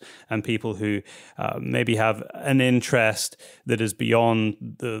governments and people who maybe have an interest that is beyond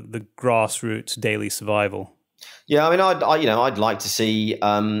the grassroots daily survival. Yeah, I mean, I'd like to see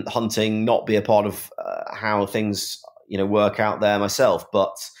hunting not be a part of how things work out there myself.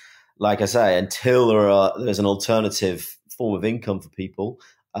 But like I say, until there's an alternative form of income for people,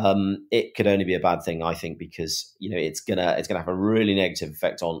 it could only be a bad thing, I think, because it's gonna have a really negative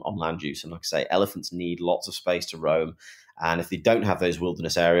effect on land use. And like I say, elephants need lots of space to roam, and if they don't have those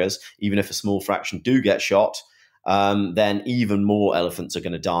wilderness areas, even if a small fraction do get shot, then even more elephants are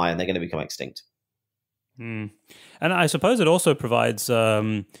going to die and they're going to become extinct. And I suppose it also provides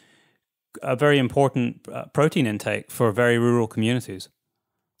a very important protein intake for very rural communities.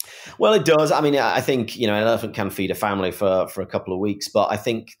 Well, it does. I mean, I think an elephant can feed a family for a couple of weeks, but I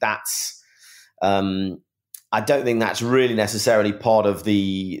think that's I don't think that's really necessarily part of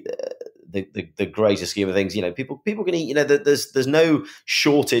the greater scheme of things. People can eat. There's no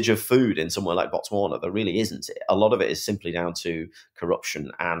shortage of food in somewhere like Botswana. There really isn't. A lot of it is simply down to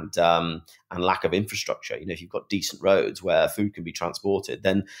corruption and lack of infrastructure. If you've got decent roads where food can be transported,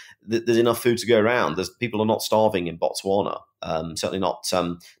 then there's enough food to go around. People are not starving in Botswana. Certainly not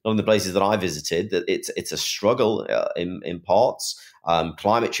in the places that I visited. It's a struggle in parts.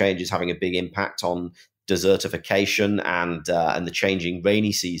 Climate change is having a big impact on desertification, and the changing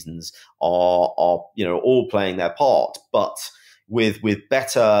rainy seasons are all playing their part. But with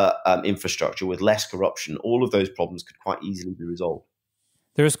better infrastructure, with less corruption, all of those problems could quite easily be resolved.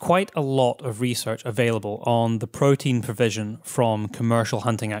 There is quite a lot of research available on the protein provision from commercial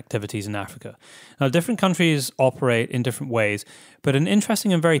hunting activities in Africa. Now, different countries operate in different ways, but an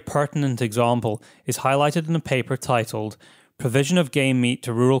interesting and very pertinent example is highlighted in a paper titled Provision of Game Meat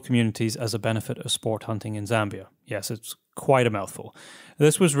to Rural Communities as a Benefit of Sport Hunting in Zambia. Yes, it's quite a mouthful.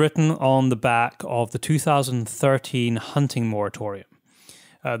 This was written on the back of the 2013 hunting moratorium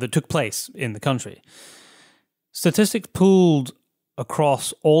that took place in the country. Statistics pooled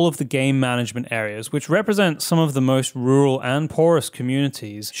across all of the game management areas, which represent some of the most rural and poorest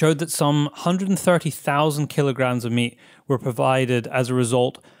communities, showed that some 130,000 kilograms of meat were provided as a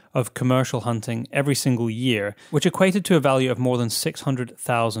result of commercial hunting every single year, which equated to a value of more than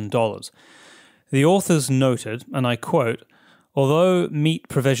 $600,000. The authors noted, and I quote, "Although meat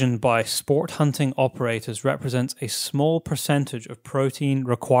provision by sport hunting operators represents a small percentage of protein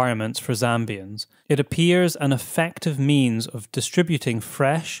requirements for Zambians, it appears an effective means of distributing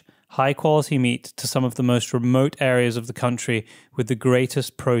fresh, high-quality meat to some of the most remote areas of the country with the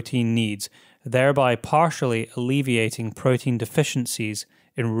greatest protein needs, thereby partially alleviating protein deficiencies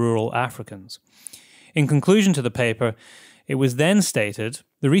in rural Africans." In conclusion to the paper, it was then stated,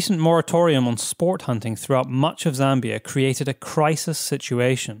 the recent moratorium on sport hunting throughout much of Zambia created a crisis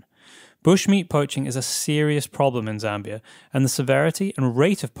situation. Bushmeat poaching is a serious problem in Zambia, and the severity and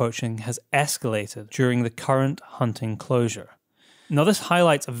rate of poaching has escalated during the current hunting closure. Now, this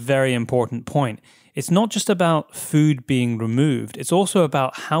highlights a very important point. It's not just about food being removed, it's also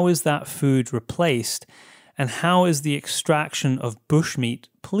about how is that food replaced, and how is the extraction of bushmeat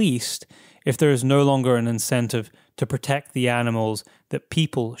policed if there is no longer an incentive to protect the animals that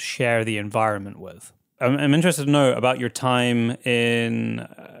people share the environment with? I'm interested to know about your time in,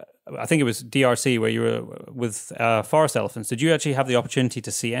 I think it was DRC, where you were with forest elephants. Did you actually have the opportunity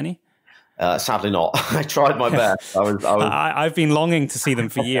to see any? Sadly not. I tried my best. I've been longing to see them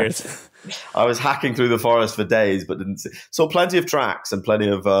for years. I was hacking through the forest for days, but didn't see. Saw plenty of tracks and plenty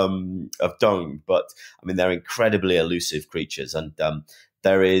of dung, but I mean, they're incredibly elusive creatures. And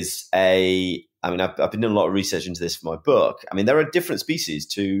there is I've been doing a lot of research into this for my book. I mean, there are different species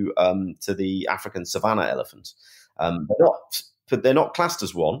to the African savanna elephant. They're not classed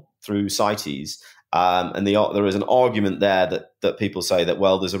as one through CITES. And there is an argument there that people say that,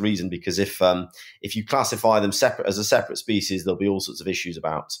 well, there's a reason, because if you classify them as a separate species, there'll be all sorts of issues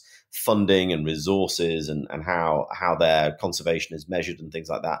about funding and resources and how their conservation is measured and things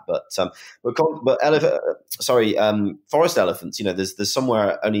like that. Forest elephants, there's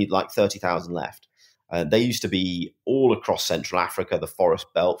somewhere only like 30,000 left. They used to be all across Central Africa, the forest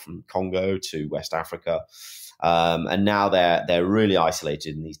belt from Congo to West Africa. And now they're really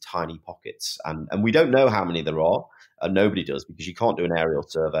isolated in these tiny pockets. And we don't know how many there are. Nobody does, because you can't do an aerial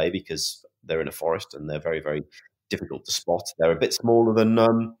survey because they're in a forest and they're very, very difficult to spot. They're a bit smaller than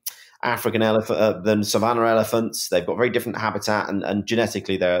than savanna elephants. They've got very different habitat, and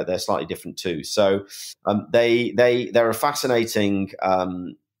genetically they're slightly different too. So they're a fascinating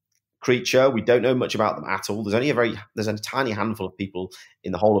creature. We don't know much about them at all. There's a tiny handful of people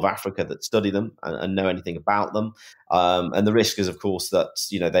in the whole of Africa that study them and know anything about them. And the risk is, of course, that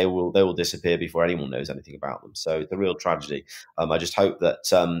they will disappear before anyone knows anything about them. So it's a real tragedy. I just hope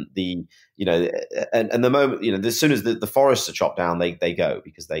that and the moment as soon as the forests are chopped down, they go,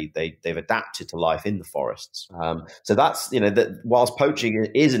 because they've adapted to life in the forests. So that's that whilst poaching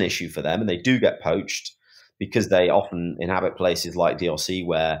is an issue for them, and they do get poached, because they often inhabit places like DRC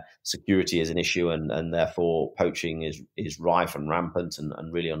where security is an issue, and therefore poaching is rife and rampant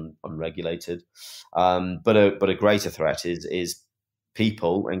and really unregulated. But a greater threat is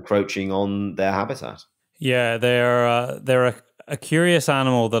people encroaching on their habitat. Yeah, they're a curious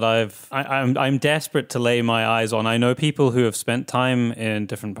animal that I'm desperate to lay my eyes on. I know people who have spent time in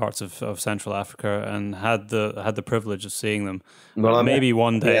different parts of Central Africa and had the privilege of seeing them. Well, maybe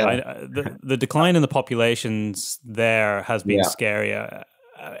one day. Yeah. The decline in the populations there has been scary.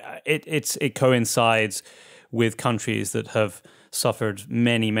 It coincides with countries that have suffered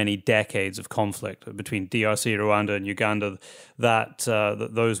many, many decades of conflict between DRC, Rwanda, and Uganda. That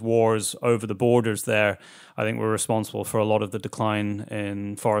those wars over the borders there, I think, were responsible for a lot of the decline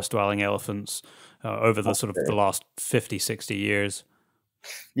in forest-dwelling elephants over the sort of the last 50, 60 years.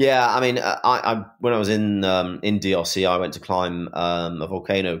 Yeah, I mean, I when I was in DRC, I went to climb a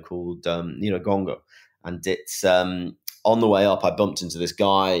volcano called Gongo, and it's on the way up, I bumped into this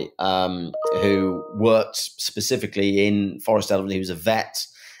guy who worked specifically in forest elephant. He was a vet,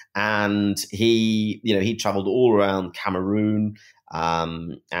 and he traveled all around Cameroon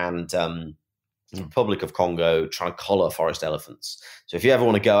and the Republic of Congo trying to collar forest elephants. So if you ever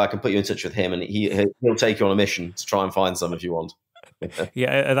want to go, I can put you in touch with him, and he'll take you on a mission to try and find some if you want.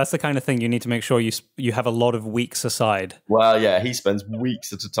 Yeah, that's the kind of thing you need to make sure you have a lot of weeks aside. Well, yeah, he spends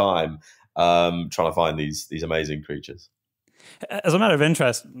weeks at a time trying to find these amazing creatures. As a matter of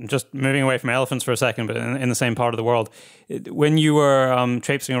interest, just moving away from elephants for a second, but in the same part of the world, when you were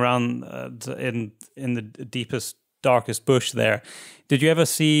traipsing around in the deepest, darkest bush there, did you ever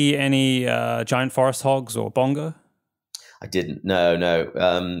see any giant forest hogs or bongo? I didn't.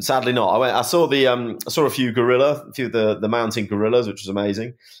 No. Sadly not. I saw a few gorilla, a few of the mountain gorillas, which was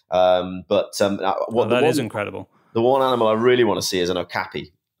amazing. That is incredible. The one animal I really want to see is an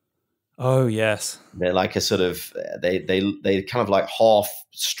okapi. Oh yes, they're like a sort of they kind of like half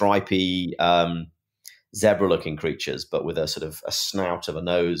stripy zebra-looking creatures, but with a sort of a snout of a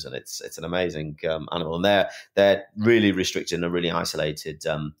nose, and it's an amazing animal. And they're really restricted in a really isolated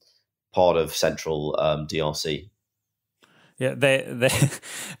part of central DRC. Yeah,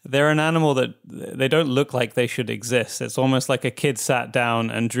 they're an animal that they don't look like they should exist. It's almost like a kid sat down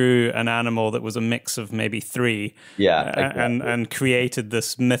and drew an animal that was a mix of maybe three, exactly. and created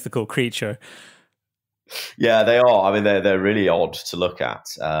this mythical creature. Yeah, they are. I mean, they're really odd to look at,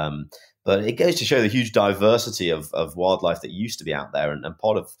 but it goes to show the huge diversity of wildlife that used to be out there. And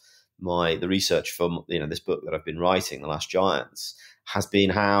part of the research from this book that I've been writing, The Last Giants, has been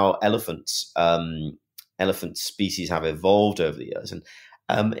how elephant species have evolved over the years, and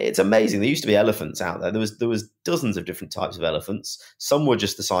it's amazing. There used to be elephants out there. There was dozens of different types of elephants. Some were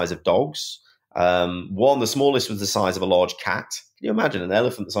just the size of dogs. The smallest was the size of a large cat. Can you imagine an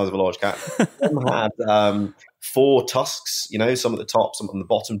elephant the size of a large cat? Some had 4 tusks, some at the top, some on the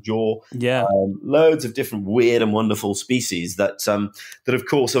bottom jaw. Yeah, loads of different weird and wonderful species that of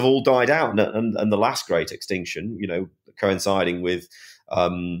course have all died out, and the last great extinction, coinciding with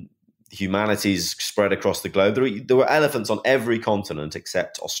humanity's spread across the globe. There were elephants on every continent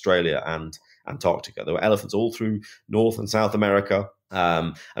except Australia and Antarctica. There were elephants all through North and South America.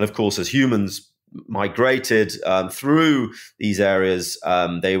 And of course, as humans migrated through these areas,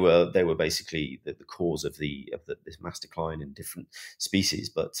 they were basically the cause of this mass decline in different species.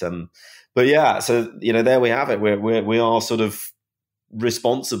 But yeah, so there we have it. We are sort of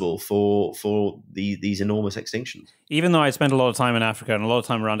responsible for these enormous extinctions. Even though I spent a lot of time in Africa and a lot of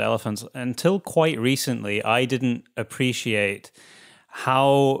time around elephants, until quite recently, I didn't appreciate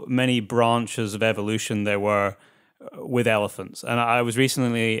how many branches of evolution there were with elephants. And I was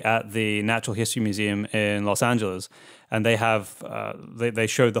recently at the Natural History Museum in Los Angeles, and they have they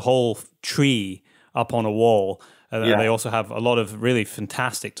showed the whole tree up on a wall. They also have a lot of really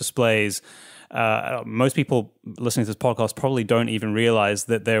fantastic displays. Most people listening to this podcast probably don't even realize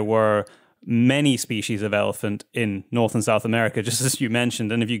that there were many species of elephant in North and South America, just as you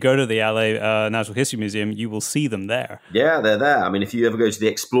mentioned. And if you go to the LA Natural History Museum, you will see them there. Yeah, they're there. I mean, if you ever go to the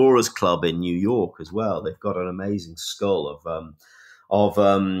Explorers Club in New York as well, they've got an amazing skull of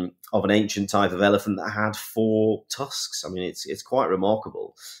an ancient type of elephant that had 4 tusks. I mean, it's quite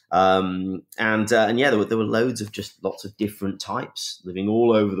remarkable. And yeah, there were loads of just lots of different types living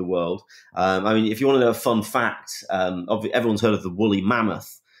all over the world. I mean, if you want to know a fun fact, everyone's heard of the woolly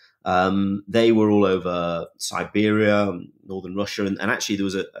mammoth. They were all over Siberia, northern Russia, and actually there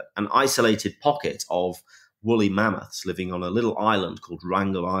was an isolated pocket of woolly mammoths living on a little island called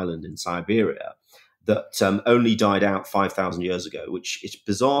Wrangel Island in Siberia that only died out 5,000 years ago, which it's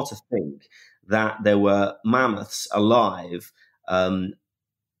bizarre to think that there were mammoths alive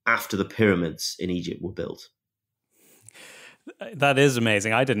after the pyramids in Egypt were built. That is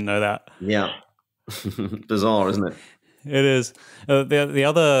amazing. I didn't know that. Yeah. Bizarre, isn't it? It is. The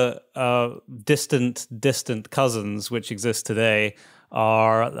other distant cousins which exist today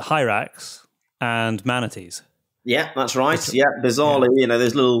are hyrax and manatees. Yeah, that's right. Yeah, bizarrely,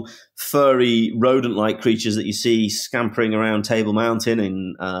 those little furry rodent-like creatures that you see scampering around Table Mountain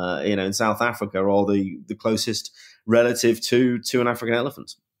in South Africa are the closest relative to an African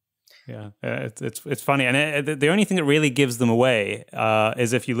elephant. Yeah, it's funny, and the only thing that really gives them away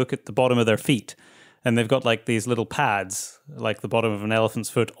is if you look at the bottom of their feet. and they've got like these little pads, like the bottom of an elephant's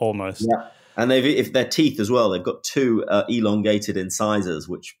foot almost. Yeah, and if their teeth as well, they've got two elongated incisors,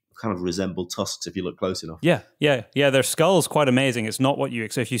 which kind of resemble tusks if you look close enough. Yeah. Their skull's quite amazing. It's not what you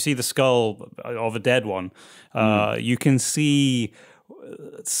expect. If you see the skull of a dead one, you can see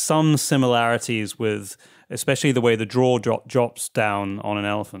some similarities with, especially the way the jaw drops down on an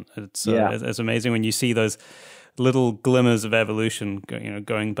elephant. It's amazing when you see those little glimmers of evolution,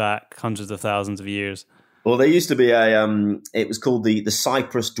 going back hundreds of thousands of years. Well, there used to be it was called the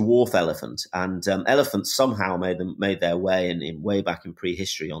Cyprus dwarf elephant, and elephants somehow made their way way back in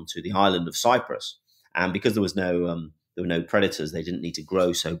prehistory onto the island of Cyprus. And because there were no predators, they didn't need to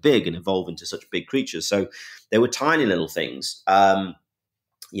grow so big and evolve into such big creatures. So they were tiny little things, much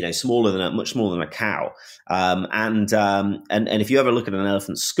smaller than a cow. And if you ever look at an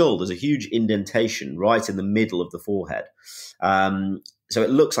elephant's skull, there's a huge indentation right in the middle of the forehead. So it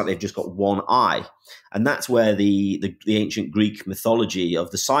looks like they've just got one eye. And that's where the ancient Greek mythology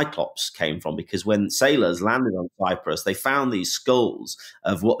of the Cyclops came from, because when sailors landed on Cyprus, they found these skulls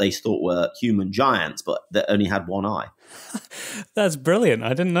of what they thought were human giants, but that only had one eye. That's brilliant. I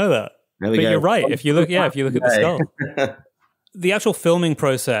didn't know that. But you're right. If you look at the skull. The actual filming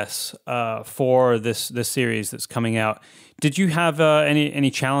process for this series that's coming out, did you have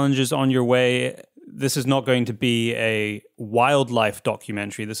any challenges on your way? This is not going to be a wildlife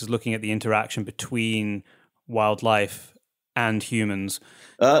documentary. This is looking at the interaction between wildlife and humans.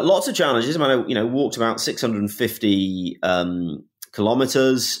 Lots of challenges. I walked about 650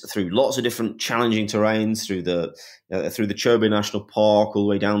 kilometers through lots of different challenging terrains, through the Chobe National Park, all the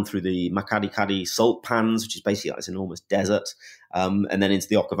way down through the Makadikadi salt pans, which is basically like this enormous desert, and then into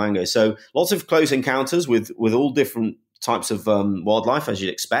the Okavango. So lots of close encounters with all different types of wildlife, as you'd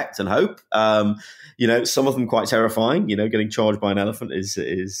expect and hope. Some of them quite terrifying. Getting charged by an elephant is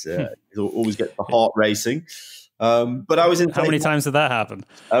always gets the heart racing. But I was in. How many times did that happen?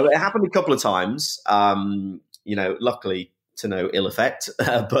 It happened a couple of times. Luckily to no ill effect.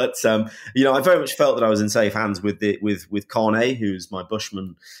 But I very much felt that I was in safe hands with Carne, who's my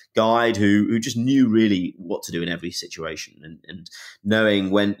Bushman guide, who just knew really what to do in every situation, and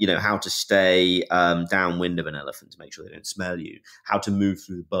knowing when, how to stay downwind of an elephant to make sure they don't smell you, how to move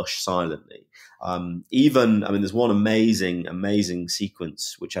through the bush silently. There's one amazing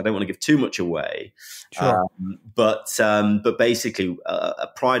sequence, which I don't want to give too much away. Sure. But basically, a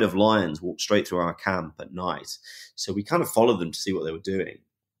pride of lions walked straight through our camp at night. So we kind of followed them to see what they were doing,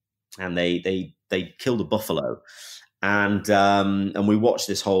 and they killed a buffalo, and we watched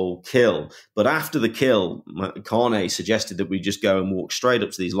this whole kill. But after the kill, Carne suggested that we just go and walk straight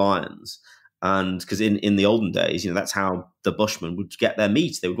up to these lions. And because in the olden days, that's how the Bushmen would get their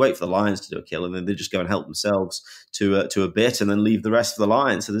meat. They would wait for the lions to do a kill, and then they'd just go and help themselves to a bit, and then leave the rest for the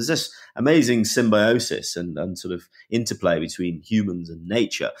lions. So there's this amazing symbiosis and sort of interplay between humans and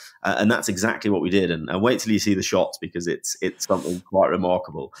nature, and that's exactly what we did. And wait till you see the shots, because it's something quite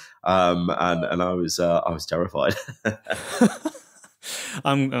remarkable. And I was terrified.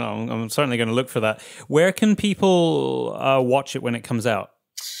 I'm certainly going to look for that. Where can people watch it when it comes out?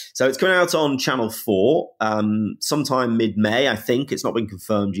 So it's coming out on Channel 4 sometime mid-May, I think. It's not been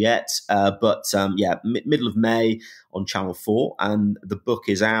confirmed yet, but middle of May on Channel 4. And the book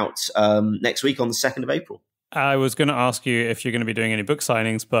is out next week on the 2nd of April. I was going to ask you if you're going to be doing any book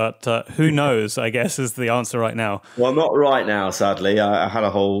signings, but who knows, I guess, is the answer right now. Well, not right now, sadly. I had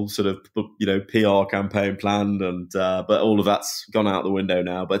a whole sort of, PR campaign planned, but all of that's gone out the window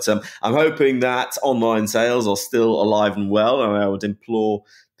now. But I'm hoping that online sales are still alive and well, and I would implore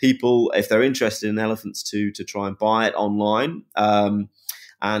people, if they're interested in elephants, to try and buy it online. And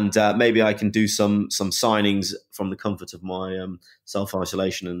maybe I can do some signings from the comfort of my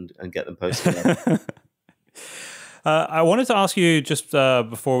self-isolation and get them posted. I wanted to ask you, just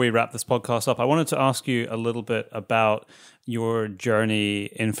before we wrap this podcast up, I wanted to ask you a little bit about your journey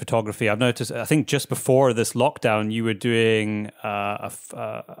in photography. I've noticed, I think just before this lockdown, you were doing a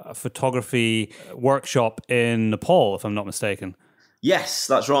photography workshop in Nepal, if I'm not mistaken. Yes,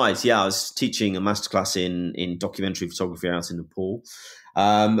 that's right. Yeah, I was teaching a masterclass in documentary photography out in Nepal.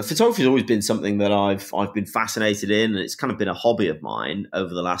 Photography has always been something that I've been fascinated in, and it's kind of been a hobby of mine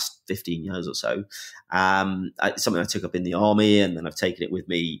over the last 15 years or so. It's something I took up in the army, and then I've taken it with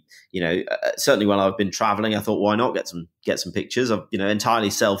me. Certainly when I've been traveling, I thought, why not get some pictures? I've entirely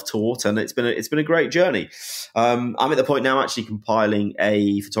self-taught, and it's been a great journey. I'm at the point now actually compiling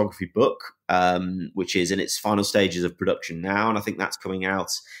a photography book, which is in its final stages of production now, and I think that's coming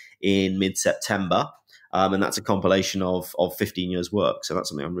out in mid-September. And that's a compilation of 15 years' work. So that's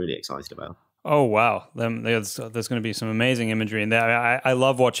something I'm really excited about. Oh wow! There's going to be some amazing imagery in there. I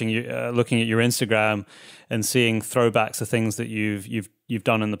love watching you, looking at your Instagram, and seeing throwbacks to things that you've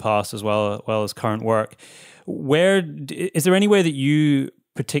done in the past as well as current work. Is there any way that you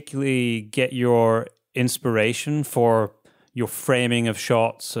particularly get your inspiration for your framing of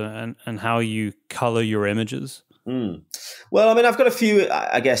shots and how you color your images? Well, I mean, I've got a few,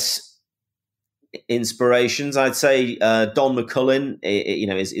 I guess, inspirations. I'd say Don McCullin,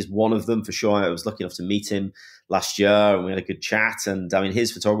 is one of them for sure. I was lucky enough to meet him last year, and we had a good chat. And I mean,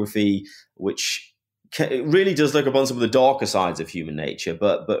 his photography, which really does look upon some of the darker sides of human nature,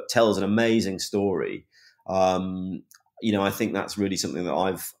 but tells an amazing story. I think that's really something that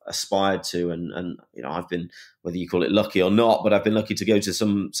I've aspired to, and I've been, whether you call it lucky or not, but I've been lucky to go to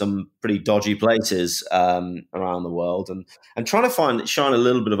some pretty dodgy places around the world, and trying to shine a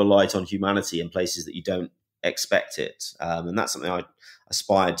little bit of a light on humanity in places that you don't expect it, and that's something I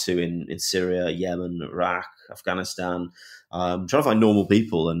aspired to in Syria, Yemen, Iraq, Afghanistan. Trying to find normal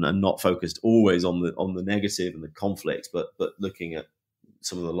people and not focused always on the negative and the conflict, but looking at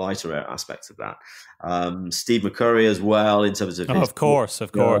some of the lighter aspects of that. Steve McCurry as well, in terms of of course,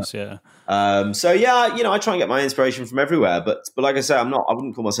 yeah. So yeah, I try and get my inspiration from everywhere, but like I say, I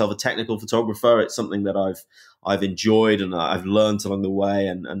wouldn't call myself a technical photographer. It's something that I've enjoyed and I've learned along the way,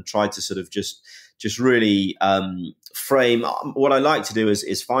 and tried to sort of just really frame. What I like to do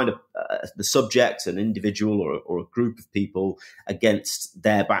is find the subject, an individual or a group of people, against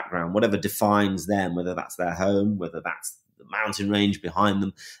their background, whatever defines them, whether that's their home, whether that's the mountain range behind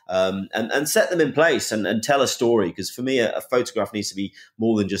them, and set them in place and tell a story. Because for me, a photograph needs to be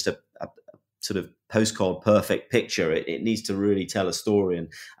more than just a sort of postcard perfect picture. It needs to really tell a story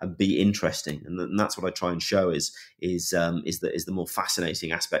and be interesting, and that's what I try and show is the more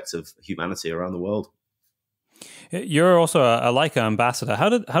fascinating aspects of humanity around the world. You're also a Leica ambassador. How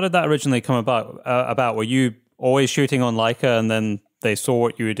did that originally come about? Were you always shooting on Leica, and then they saw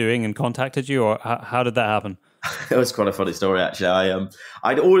what you were doing and contacted you, or how did that happen? It was quite a funny story, actually.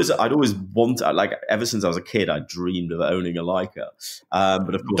 I'd always wanted, like, ever since I was a kid, I dreamed of owning a Leica.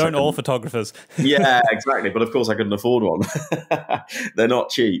 But of course, don't all photographers? Yeah, exactly. But of course, I couldn't afford one. They're not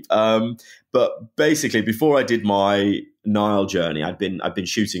cheap. But basically, before I did my Nile journey, I'd been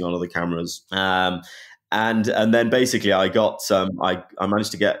shooting on other cameras. And then basically I got I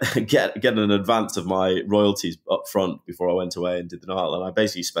managed to get an advance of my royalties up front before I went away and did the Nile, and I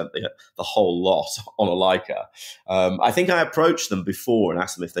basically spent the whole lot on a Leica. I think I approached them before and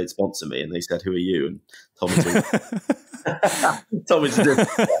asked them if they'd sponsor me, and they said, "Who are you?" and told me to do.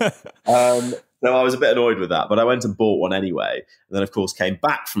 So I was a bit annoyed with that, but I went and bought one anyway. And then, of course, came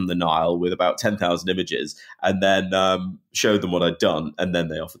back from the Nile with about 10,000 images, and then showed them what I'd done. And then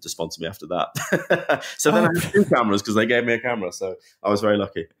they offered to sponsor me after that. So then I had 2 cameras because they gave me a camera. So I was very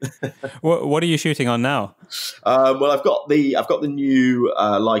lucky. What are you shooting on now? Well, I've got the new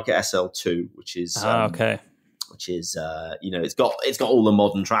Leica SL2, which is okay. Which is it's got all the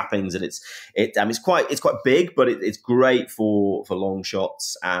modern trappings, and it's quite big, but it's great for long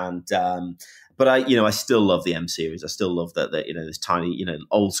shots. And but I still love the M series. I still love that this tiny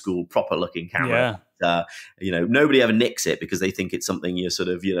old school proper looking camera. Yeah. Nobody ever nicks it because they think it's something your sort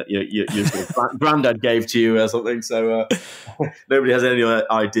of granddad gave to you or something. So nobody has any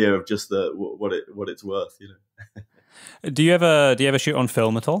idea of just what it's worth. Do you ever shoot on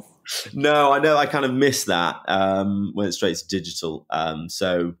film at all? No, I know. I kind of miss that. Went straight to digital.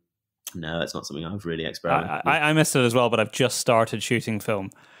 So no, it's not something I've really experimented with. I missed it as well, but I've just started shooting film.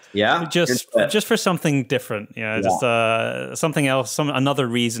 Yeah, just for something different, just something else, another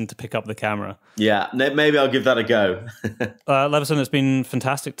reason to pick up the camera. Yeah, maybe I'll give that a go. Levison, it's been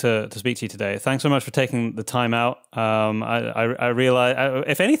fantastic to speak to you today. Thanks so much for taking the time out. I realize,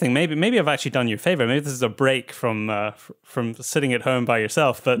 if anything, maybe I've actually done you a favor. Maybe this is a break from sitting at home by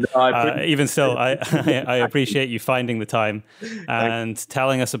yourself. But even still, I appreciate you finding the time and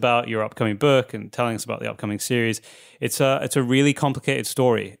telling us about your upcoming book and telling us about the upcoming series. It's a really complicated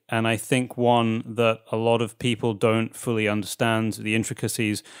story, and I think one that a lot of people don't fully understand the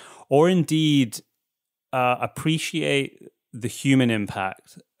intricacies, or indeed appreciate the human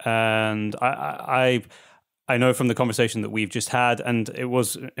impact. And I know from the conversation that we've just had, and it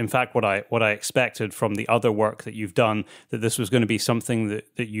was in fact what I expected from the other work that you've done, that this was going to be something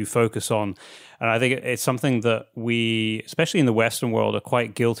that you focus on. And I think it's something that we, especially in the Western world, are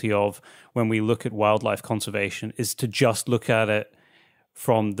quite guilty of when we look at wildlife conservation, is to just look at it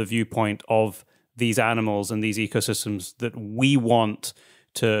from the viewpoint of these animals and these ecosystems that we want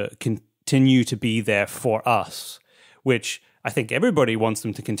to continue to be there for us, which I think everybody wants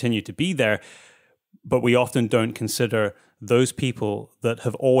them to continue to be there. But we often don't consider those people that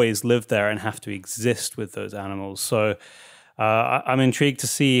have always lived there and have to exist with those animals. So I'm intrigued to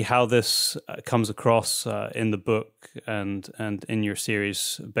see how this comes across in the book and in your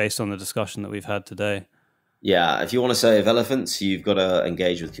series based on the discussion that we've had today. Yeah, if you want to save elephants, you've got to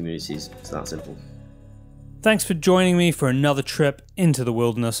engage with communities. It's that simple. Thanks for joining me for another trip into the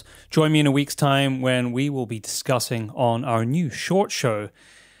wilderness. Join me in a week's time when we will be discussing on our new short show,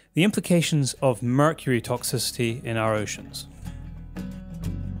 the implications of mercury toxicity in our oceans.